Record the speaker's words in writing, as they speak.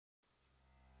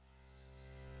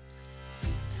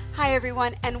Hi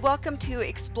everyone, and welcome to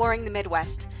Exploring the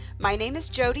Midwest. My name is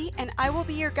Jody, and I will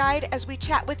be your guide as we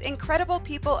chat with incredible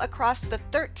people across the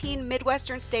 13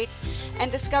 Midwestern states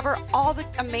and discover all the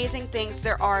amazing things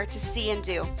there are to see and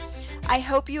do. I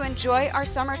hope you enjoy our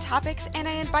summer topics, and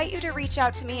I invite you to reach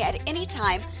out to me at any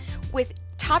time with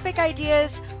topic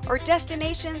ideas or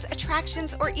destinations,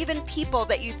 attractions, or even people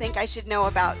that you think I should know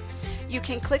about. You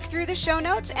can click through the show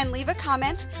notes and leave a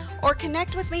comment, or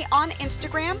connect with me on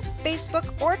Instagram,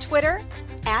 Facebook, or Twitter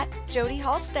at Jody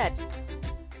Halstead.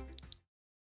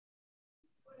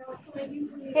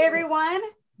 Hey everyone,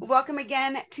 welcome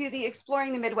again to the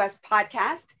Exploring the Midwest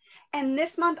podcast. And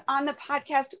this month on the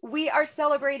podcast, we are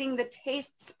celebrating the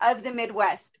tastes of the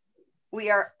Midwest. We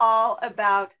are all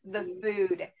about the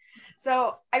food.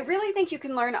 So I really think you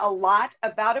can learn a lot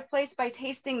about a place by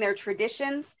tasting their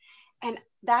traditions. And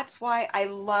that's why I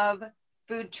love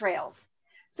food trails.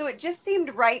 So it just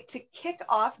seemed right to kick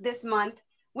off this month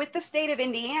with the state of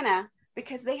Indiana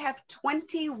because they have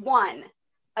 21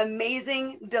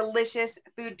 amazing, delicious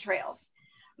food trails.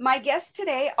 My guests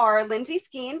today are Lindsay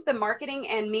Skeen, the Marketing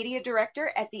and Media Director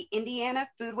at the Indiana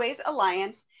Foodways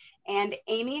Alliance, and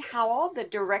Amy Howell, the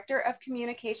Director of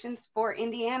Communications for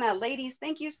Indiana. Ladies,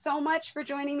 thank you so much for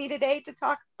joining me today to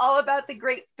talk all about the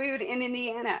great food in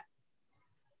Indiana.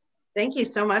 Thank you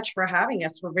so much for having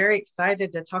us. We're very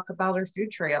excited to talk about our food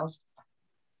trails.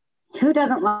 Who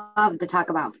doesn't love to talk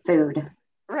about food?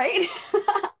 Right?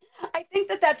 I think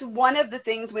that that's one of the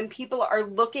things when people are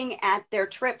looking at their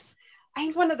trips. I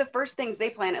think one of the first things they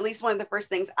plan, at least one of the first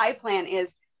things I plan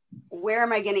is, where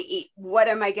am I going to eat? What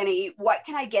am I going to eat? What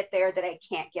can I get there that I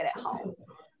can't get at home?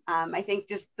 I think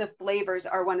just the flavors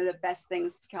are one of the best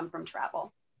things to come from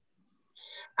travel.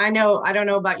 I don't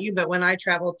know about you, but when I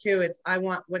travel too, I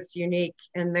want what's unique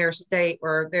in their state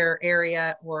or their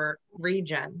area or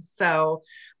region. So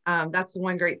that's the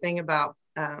one great thing about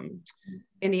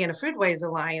Indiana Foodways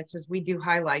Alliance is we do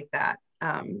highlight that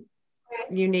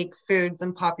unique foods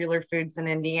and popular foods in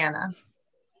Indiana.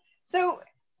 So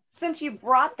since you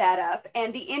brought that up,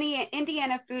 and the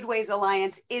Indiana Foodways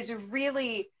Alliance is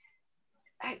really,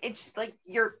 it's like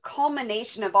your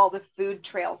culmination of all the food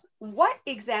trails. What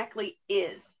exactly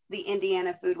is the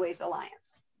Indiana Foodways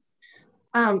Alliance?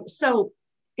 So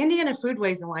Indiana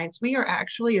Foodways Alliance, we are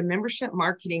actually a membership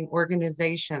marketing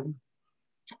organization.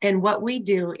 And what we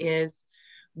do is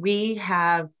we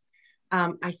have,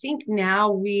 I think now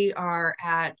we are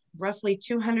at roughly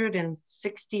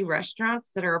 260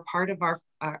 restaurants that are a part of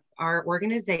our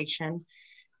organization.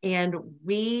 And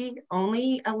we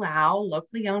only allow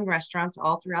locally owned restaurants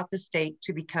all throughout the state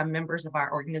to become members of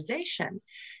our organization.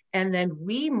 And then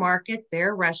we market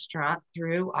their restaurant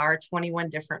through our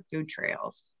 21 different food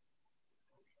trails.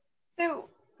 So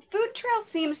food trail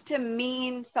seems to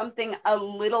mean something a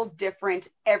little different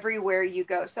everywhere you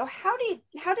go. So how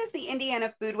does the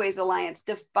Indiana Foodways Alliance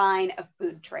define a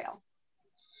food trail?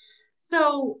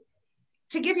 So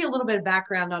to give you a little bit of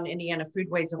background on Indiana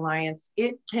Foodways Alliance,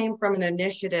 it came from an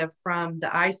initiative from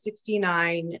the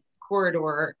I-69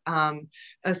 Corridor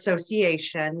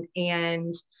Association.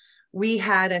 And we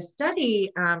had a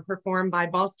study performed by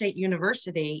Ball State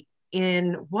University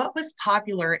in what was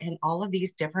popular in all of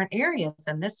these different areas.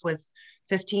 And this was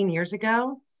 15 years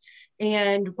ago.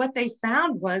 And what they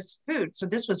found was food. So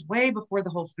this was way before the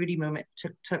whole foodie movement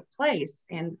took place.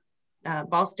 And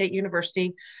Ball State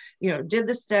University, did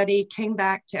the study, came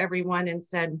back to everyone and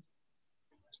said,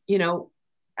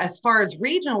 as far as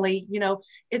regionally,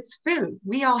 it's food.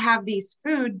 We all have these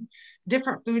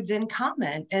different foods in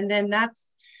common. And then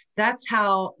that's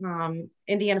how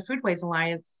Indiana Foodways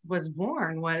Alliance was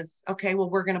born, was, okay,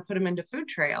 well, we're going to put them into food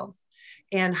trails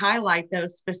and highlight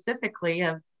those specifically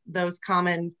of those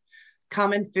common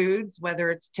foods,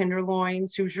 whether it's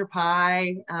tenderloins, Hoosier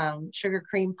pie, sugar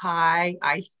cream pie,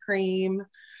 ice cream.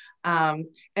 And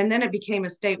then it became a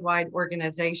statewide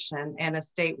organization and a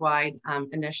statewide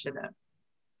initiative.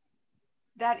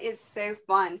 That is so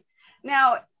fun.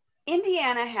 Now,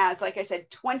 Indiana has, like I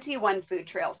said, 21 food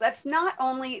trails. That's not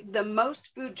only the most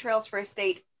food trails for a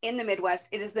state in the Midwest,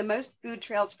 it is the most food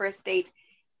trails for a state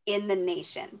in the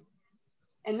nation.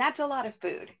 And that's a lot of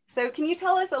food. So can you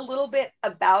tell us a little bit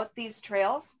about these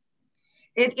trails?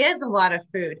 It is a lot of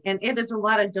food, and it is a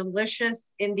lot of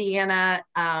delicious Indiana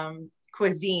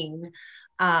cuisine.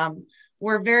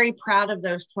 We're very proud of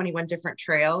those 21 different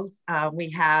trails. We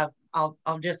have, I'll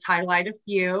just highlight a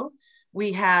few.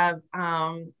 We have,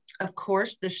 of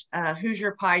course, the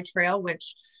Hoosier Pie Trail,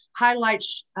 which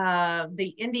highlights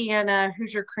the Indiana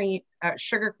Hoosier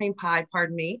sugar cream pie,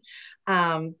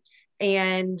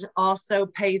 and also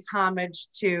pays homage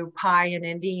to pie in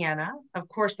Indiana. Of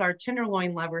course, our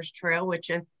Tenderloin Lovers Trail, which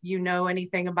if you know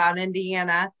anything about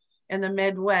Indiana and the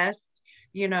Midwest,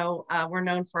 we're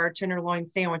known for our tenderloin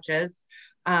sandwiches,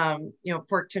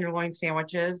 pork tenderloin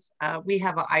sandwiches. We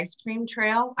have an ice cream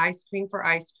trail, ice cream for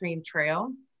ice cream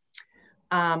trail.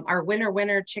 Our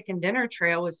winter chicken dinner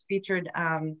trail was featured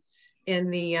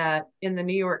in the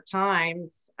New York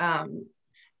Times,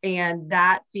 and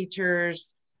that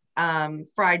features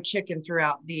fried chicken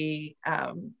throughout the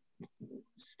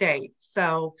state.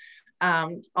 So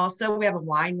also we have a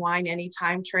wine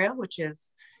anytime trail, which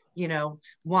is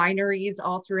wineries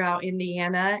all throughout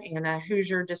Indiana, and a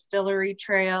Hoosier Distillery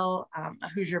Trail, a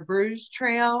Hoosier Brews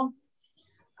Trail,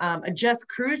 a Just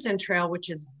Cruisin' Trail, which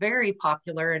is very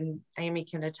popular, and Amy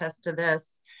can attest to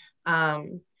this.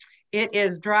 It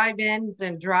is drive-ins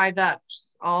and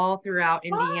drive-ups all throughout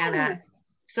Indiana. Fun.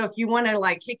 So if you want to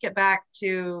like kick it back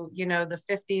to, the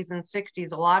 50s and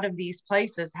 60s, a lot of these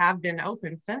places have been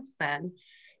open since then.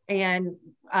 And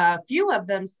a few of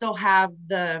them still have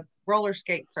the roller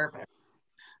skate service,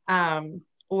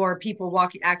 or people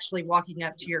actually walking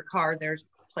up to your car.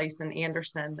 There's a place in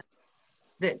Anderson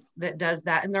that does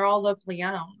that, and they're all locally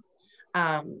owned.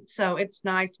 So it's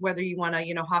nice whether you want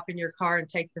to, hop in your car and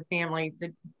take the family.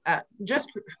 The Just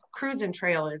Cruisin'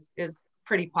 Trail is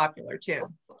pretty popular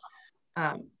too.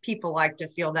 People like to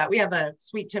feel that. We have a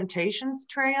Sweet Temptations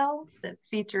Trail that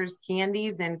features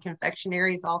candies and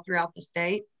confectionaries all throughout the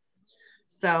state.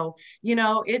 So,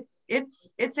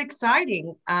 it's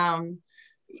exciting.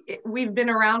 We've been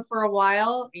around for a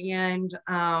while, and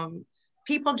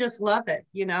people just love it.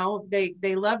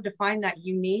 They love to find that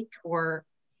unique, or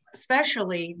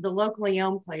especially the locally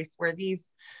owned place where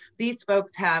these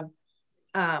folks have,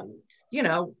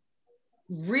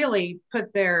 really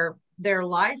put their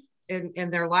life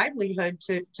and their livelihood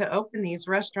to open these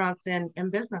restaurants and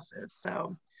businesses.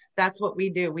 So that's what we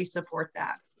do. We support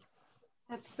that.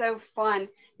 That's so fun.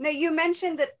 Now, you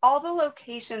mentioned that all the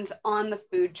locations on the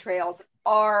food trails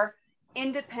are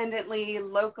independently,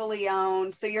 locally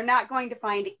owned. So you're not going to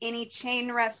find any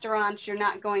chain restaurants. You're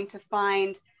not going to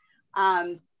find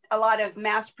a lot of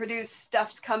mass-produced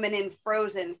stuffs coming in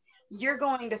frozen. You're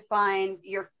going to find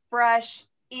your fresh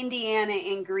Indiana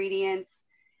ingredients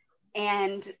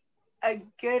and a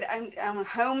good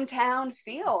hometown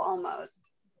feel almost.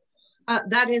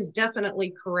 That is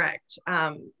definitely correct.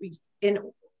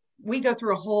 We go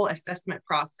through a whole assessment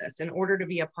process in order to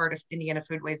be a part of Indiana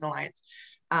Foodways Alliance.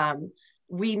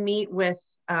 We meet with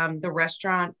the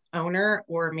restaurant owner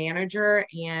or manager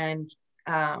and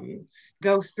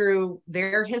go through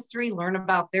their history, learn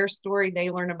about their story. They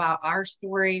learn about our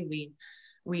story.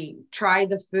 We try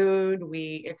the food,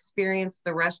 we experience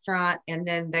the restaurant, and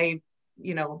then they,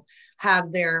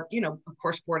 have their, of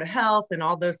course, Board of Health and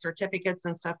all those certificates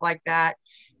and stuff like that.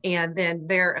 And then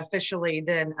they're officially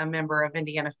then a member of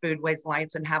Indiana Foodways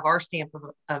Alliance and have our stamp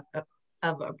of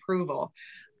approval.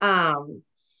 I'm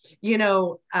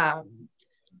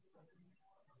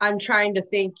trying to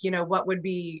think, what would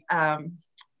be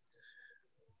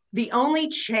the only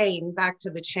chain, back to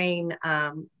the chain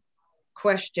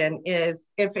question,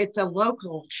 is if it's a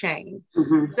local chain.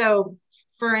 Mm-hmm. So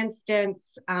for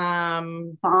instance,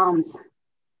 Psalms.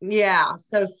 Yeah,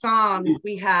 so Psalms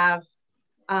we have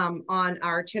on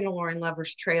our Tenderloin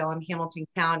Lovers Trail in Hamilton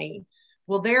County.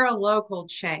 Well, they're a local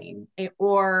chain.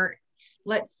 Or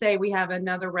let's say we have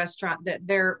another restaurant that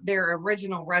their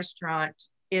original restaurant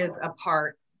is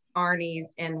apart,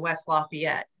 Arnie's in West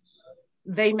Lafayette.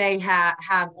 They may have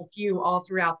a few all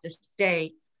throughout the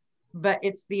state, but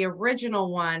it's the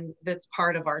original one that's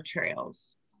part of our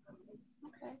trails.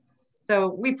 Okay. So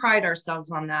we pride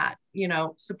ourselves on that,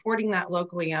 supporting that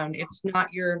locally owned. It's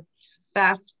not your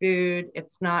fast food.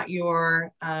 It's not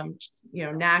your,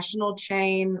 national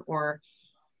chain or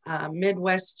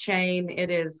Midwest chain.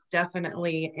 It is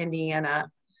definitely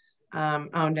Indiana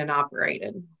owned and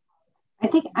operated. I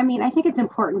think it's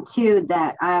important too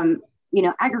that,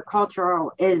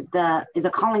 agricultural is a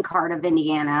calling card of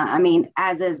Indiana. I mean,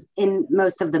 as is in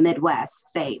most of the Midwest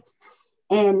states.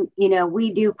 And,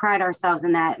 we do pride ourselves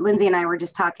in that. Lindsay and I were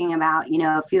just talking about,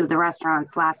 a few of the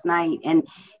restaurants last night. And,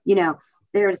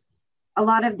 there's a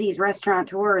lot of these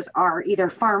restaurateurs are either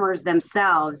farmers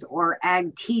themselves or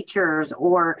ag teachers,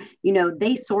 or,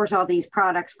 they source all these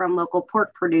products from local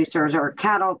pork producers or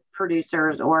cattle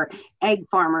producers or egg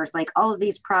farmers. Like all of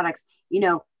these products,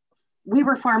 we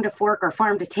were farm to fork or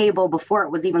farm to table before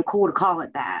it was even cool to call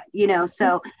it that,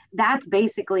 so that's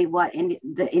basically what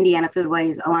the Indiana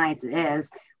Foodways Alliance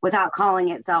is, without calling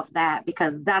itself that,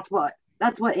 because that's what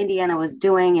Indiana was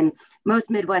doing and most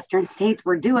Midwestern states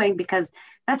were doing, because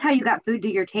that's how you got food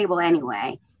to your table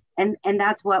anyway. And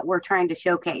that's what we're trying to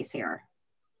showcase here.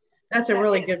 That's a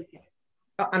really good,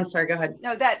 I'm sorry, go ahead.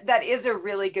 No, that is a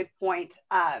really good point.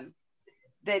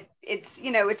 That it's,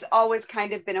 it's always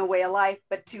kind of been a way of life,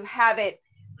 but to have it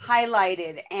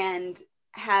highlighted and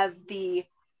have the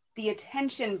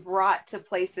attention brought to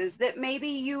places that maybe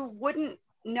you wouldn't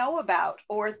know about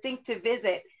or think to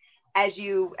visit as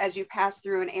you pass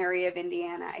through an area of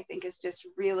Indiana, I think is just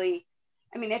really,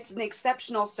 it's an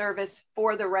exceptional service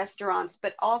for the restaurants,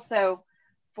 but also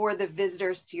for the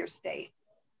visitors to your state.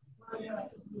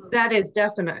 That is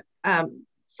definite.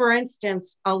 For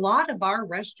instance, a lot of our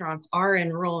restaurants are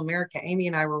in rural America. Amy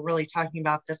and I were really talking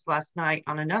about this last night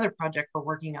on another project we're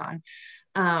working on.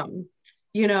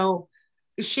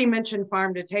 She mentioned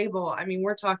farm to table.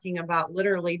 We're talking about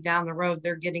literally down the road,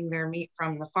 they're getting their meat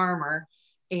from the farmer,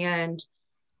 and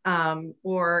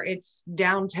or it's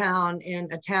downtown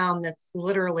in a town that's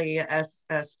literally a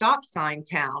stop sign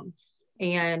town.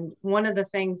 And one of the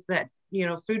things that,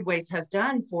 Foodways has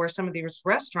done for some of these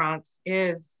restaurants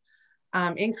is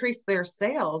increase their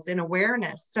sales and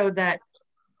awareness, so that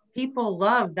people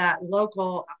love that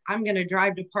local. I'm going to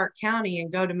drive to Park County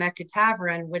and go to Mecca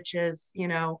Tavern, which is,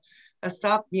 a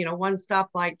stop, one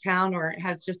stoplight town, or it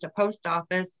has just a post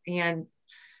office, and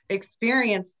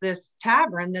experience this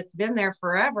tavern that's been there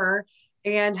forever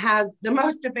and has the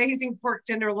most amazing pork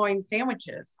tenderloin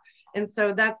sandwiches. And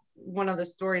so that's one of the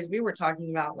stories we were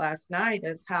talking about last night,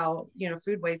 is how,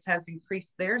 Foodways has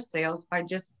increased their sales by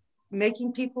just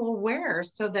making people aware,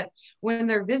 so that when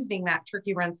they're visiting that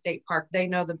Turkey Run State Park, they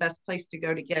know the best place to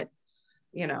go to get,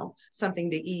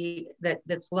 something to eat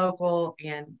that's local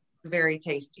and very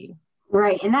tasty.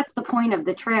 Right. And that's the point of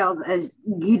the trails, is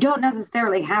you don't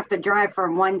necessarily have to drive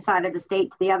from one side of the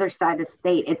state to the other side of the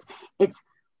state. It's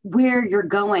where you're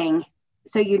going,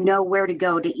 so you know where to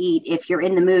go to eat. If you're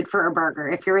in the mood for a burger,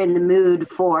 if you're in the mood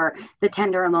for the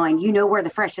tenderloin, you know where the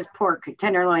freshest pork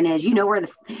tenderloin is, you know where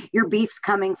your beef's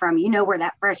coming from, you know where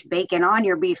that fresh bacon on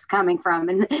your beef's coming from.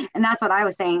 And that's what I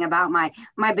was saying about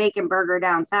my bacon burger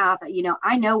down south.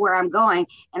 I know where I'm going,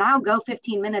 and I'll go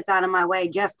 15 minutes out of my way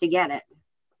just to get it.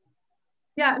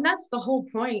 Yeah, and that's the whole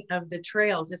point of the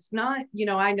trails. It's not,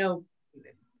 I know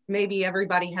maybe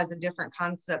everybody has a different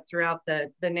concept throughout the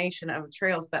nation of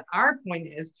trails, but our point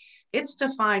is, it's to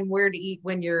find where to eat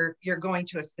when you're going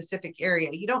to a specific area.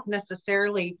 You don't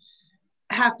necessarily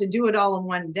have to do it all in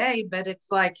one day, but it's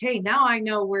like, hey, now I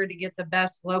know where to get the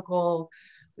best locally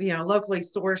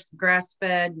sourced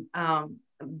grass-fed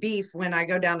beef when I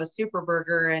go down to Super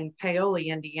Burger in Paoli,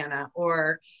 Indiana,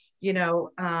 or,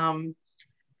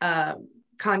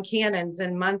 Concannon's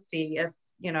in Muncie, if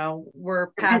we're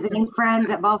visiting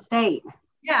friends at Ball State.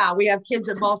 Yeah, we have kids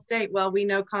at Ball State. Well, we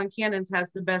know Concannon's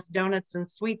has the best donuts and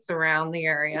sweets around the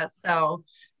area. So,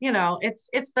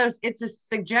 it's a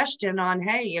suggestion on,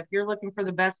 hey, if you're looking for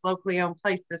the best locally owned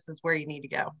place, this is where you need to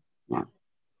go. Yeah.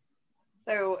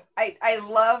 So I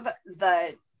love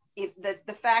the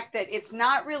fact that it's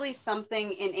not really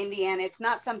something in Indiana. It's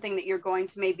not something that you're going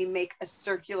to maybe make a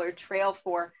circular trail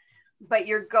for, but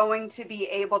you're going to be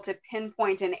able to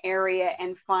pinpoint an area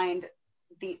and find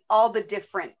all the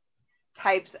different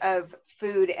types of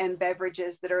food and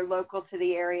beverages that are local to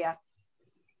the area.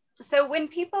 So when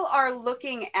people are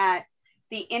looking at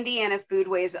the Indiana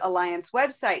Foodways Alliance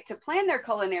website to plan their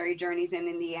culinary journeys in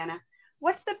Indiana,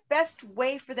 what's the best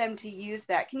way for them to use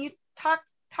that? Can you talk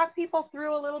people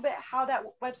through a little bit how that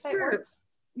website works?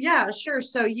 Yeah, sure.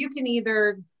 So you can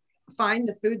either find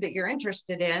the food that you're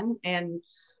interested in, and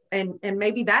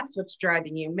maybe that's what's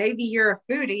driving you. Maybe you're a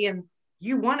foodie and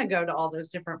you want to go to all those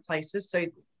different places. So,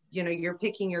 you're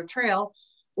picking your trail,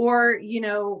 or,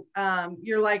 you're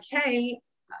like, hey,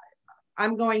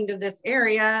 I'm going to this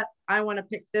area. I want to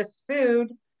pick this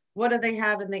food. What do they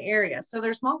have in the area? So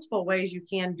there's multiple ways you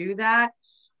can do that.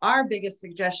 Our biggest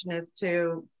suggestion is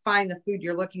to find the food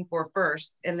you're looking for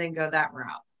first and then go that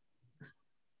route,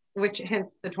 which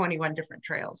hence the 21 different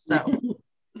trails. So.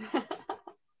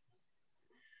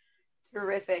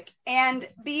 Terrific. And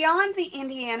beyond the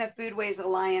Indiana Foodways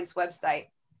Alliance website,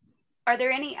 are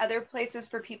there any other places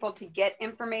for people to get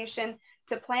information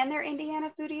to plan their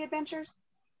Indiana foodie adventures?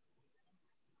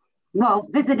 Well,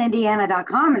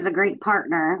 visitindiana.com is a great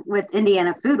partner with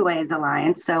Indiana Foodways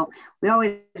Alliance, so we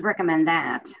always recommend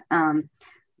that.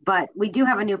 But we do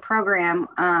have a new program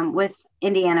with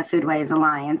Indiana Foodways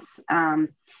Alliance.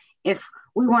 If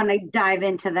we want to dive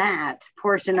into that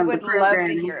portion of the program. I would love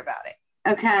to hear about it.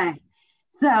 Okay.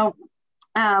 So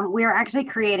we are actually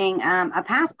creating a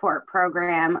passport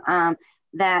program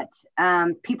that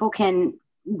people can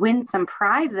win some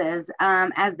prizes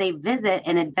as they visit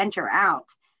and adventure out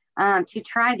to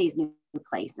try these new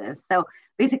places. So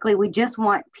basically, we just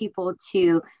want people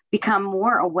to become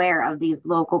more aware of these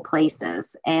local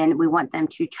places, and we want them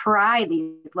to try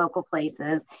these local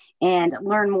places and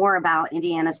learn more about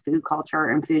Indiana's food culture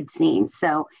and food scene.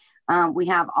 So we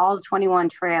have all 21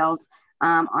 trails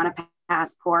on a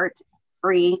passport,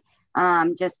 free.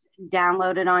 Just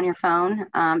download it on your phone,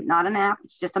 not an app,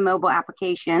 it's just a mobile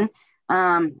application.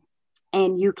 And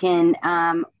you can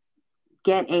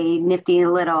get a nifty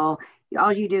little,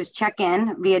 all you do is check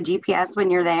in via GPS when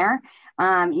you're there.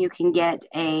 You can get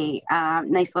a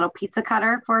nice little pizza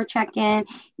cutter for a check-in.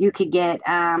 You could get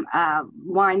a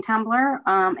wine tumbler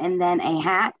and then a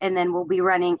hat. And then we'll be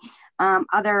running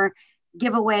other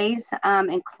giveaways,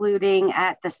 including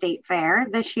at the State Fair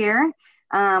this year,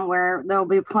 where there'll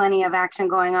be plenty of action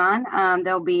going on.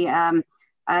 There'll be a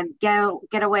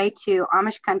getaway to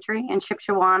Amish country in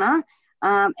Shipshewana.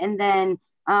 And then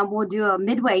we'll do a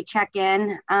midway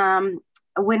check-in, a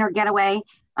winter getaway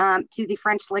to the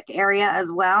French Lick area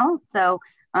as well. So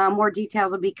more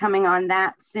details will be coming on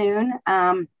that soon.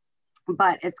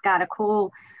 But it's got a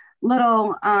cool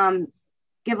little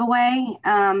giveaway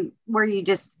where you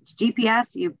just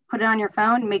GPS, you put it on your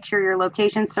phone, make sure your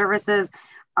location services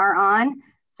are on.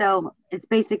 So it's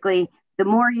basically the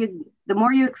more you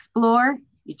explore,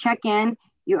 you check in,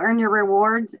 you earn your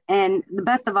rewards, and the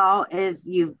best of all is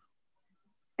you've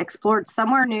explored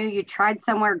somewhere new, you tried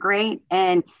somewhere great,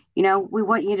 and we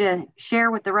want you to share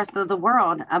with the rest of the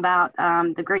world about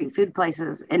the great food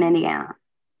places in Indiana.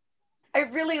 I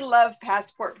really love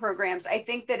passport programs. I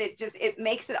think that it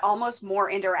makes it almost more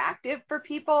interactive for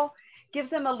people, gives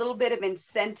them a little bit of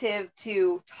incentive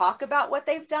to talk about what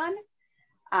they've done.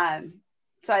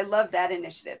 So I love that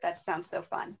initiative. That sounds so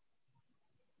fun.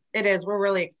 It is. We're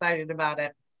really excited about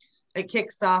it. It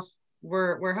kicks off.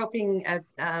 We're hoping at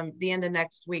the end of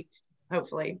next week,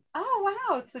 hopefully. Oh,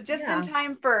 wow. So just in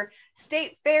time for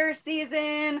State Fair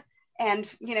season and,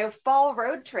 fall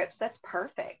road trips. That's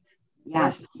perfect.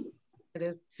 Yes. It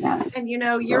is. Yes. And,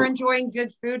 you're enjoying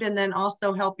good food and then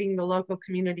also helping the local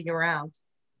community around.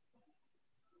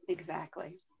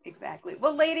 Exactly.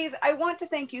 Well, ladies, I want to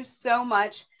thank you so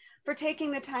much for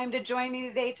taking the time to join me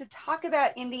today to talk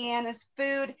about Indiana's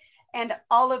food and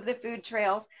all of the food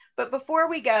trails. But before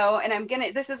we go, and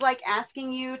this is like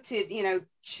asking you to,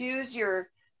 choose your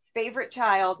favorite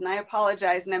child, and I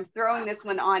apologize, and I'm throwing this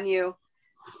one on you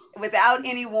without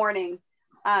any warning.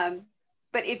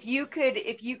 But if you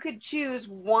could choose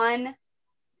one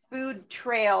food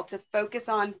trail to focus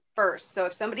on first, so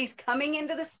if somebody's coming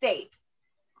into the state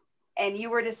and you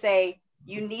were to say,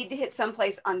 you need to hit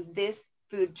someplace on this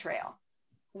food trail,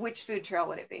 which food trail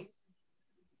would it be?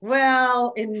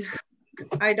 Well,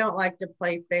 I don't like to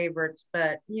play favorites,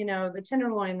 but the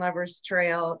Tenderloin Lovers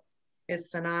Trail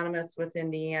is synonymous with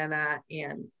Indiana,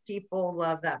 and people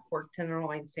love that pork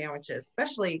tenderloin sandwiches,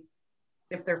 especially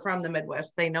if they're from the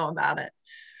Midwest, they know about it.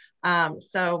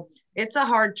 So it's a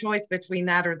hard choice between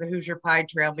that or the Hoosier Pie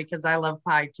Trail, because I love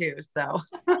pie too. So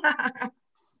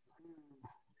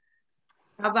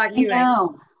how about you?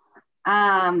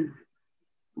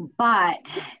 But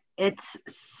it's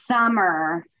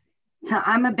summer. So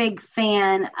I'm a big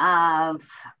fan of,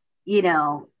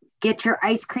 get your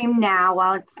ice cream now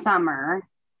while it's summer.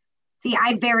 See,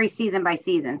 I vary season by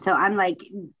season. So I'm like,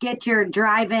 get your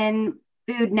drive-in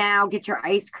food now, get your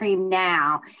ice cream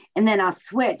now, and then I'll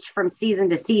switch from season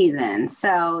to season.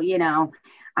 So,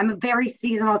 I'm a very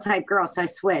seasonal type girl. So I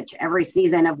switch every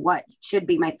season of what should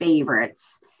be my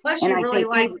favorites. Plus, you really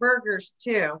like burgers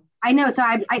too. I know. So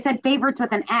I said favorites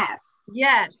with an S.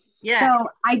 Yes. So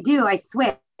I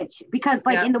switch because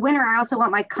in the winter, I also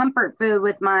want my comfort food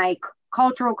with my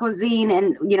cultural cuisine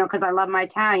and, because I love my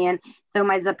Italian. So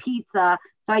my Zapizza.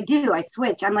 So I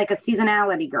switch. I'm like a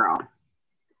seasonality girl.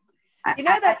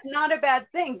 That's not a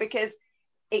bad thing, because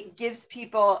it gives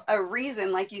people a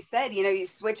reason. Like you said, you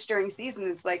switch during season.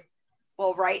 It's like,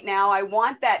 well, right now I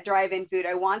want that drive-in food.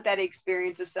 I want that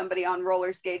experience of somebody on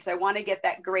roller skates. I want to get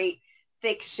that great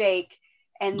thick shake.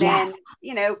 And then,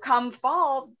 come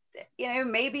fall,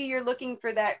 maybe you're looking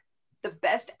for the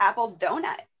best apple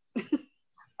donut.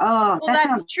 Oh, well,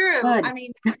 that's true. Good. I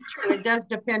mean, that's true. It does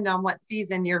depend on what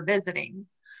season you're visiting.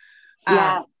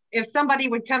 Yeah. If somebody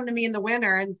would come to me in the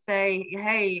winter and say,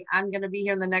 hey, I'm going to be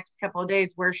here in the next couple of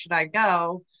days, where should I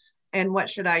go? And what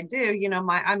should I do?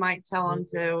 I might tell them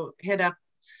to hit up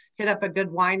a good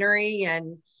winery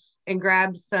and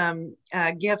grab some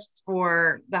gifts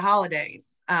for the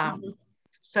holidays.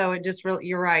 So it just really,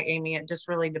 you're right, Amy, it just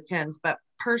really depends. But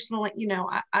personally,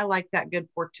 I like that good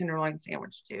pork tenderloin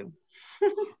sandwich too.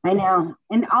 I know.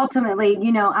 And ultimately,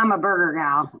 I'm a burger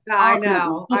gal. I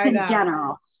know.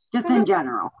 Just in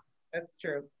general. That's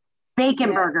true.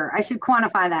 Bacon burger. I should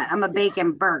quantify that. I'm a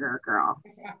bacon burger girl.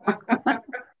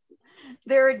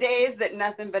 There are days that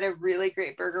nothing but a really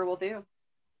great burger will do.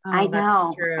 Oh, I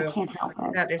know. True. I can't help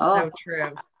it. That is so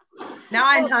true. Now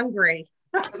I'm hungry.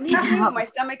 Me too. My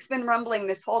stomach's been rumbling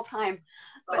this whole time.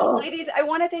 But ladies, I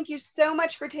want to thank you so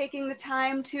much for taking the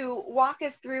time to walk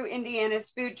us through Indiana's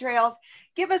food trails,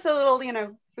 give us a little,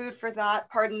 food for thought,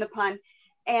 pardon the pun,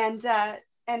 and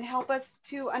help us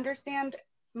to understand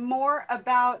more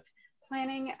about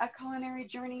planning a culinary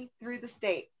journey through the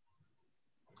state.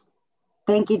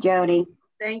 Thank you, Jody.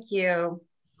 Thank you.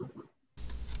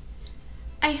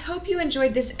 I hope you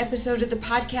enjoyed this episode of the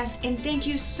podcast, and thank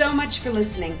you so much for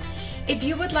listening. If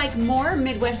you would like more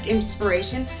Midwest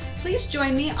inspiration, please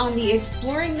join me on the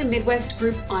Exploring the Midwest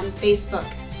group on Facebook.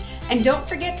 And don't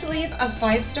forget to leave a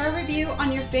 5-star review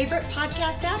on your favorite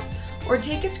podcast app, or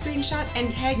take a screenshot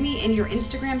and tag me in your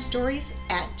Instagram stories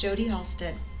 @Jody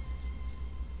Halstead.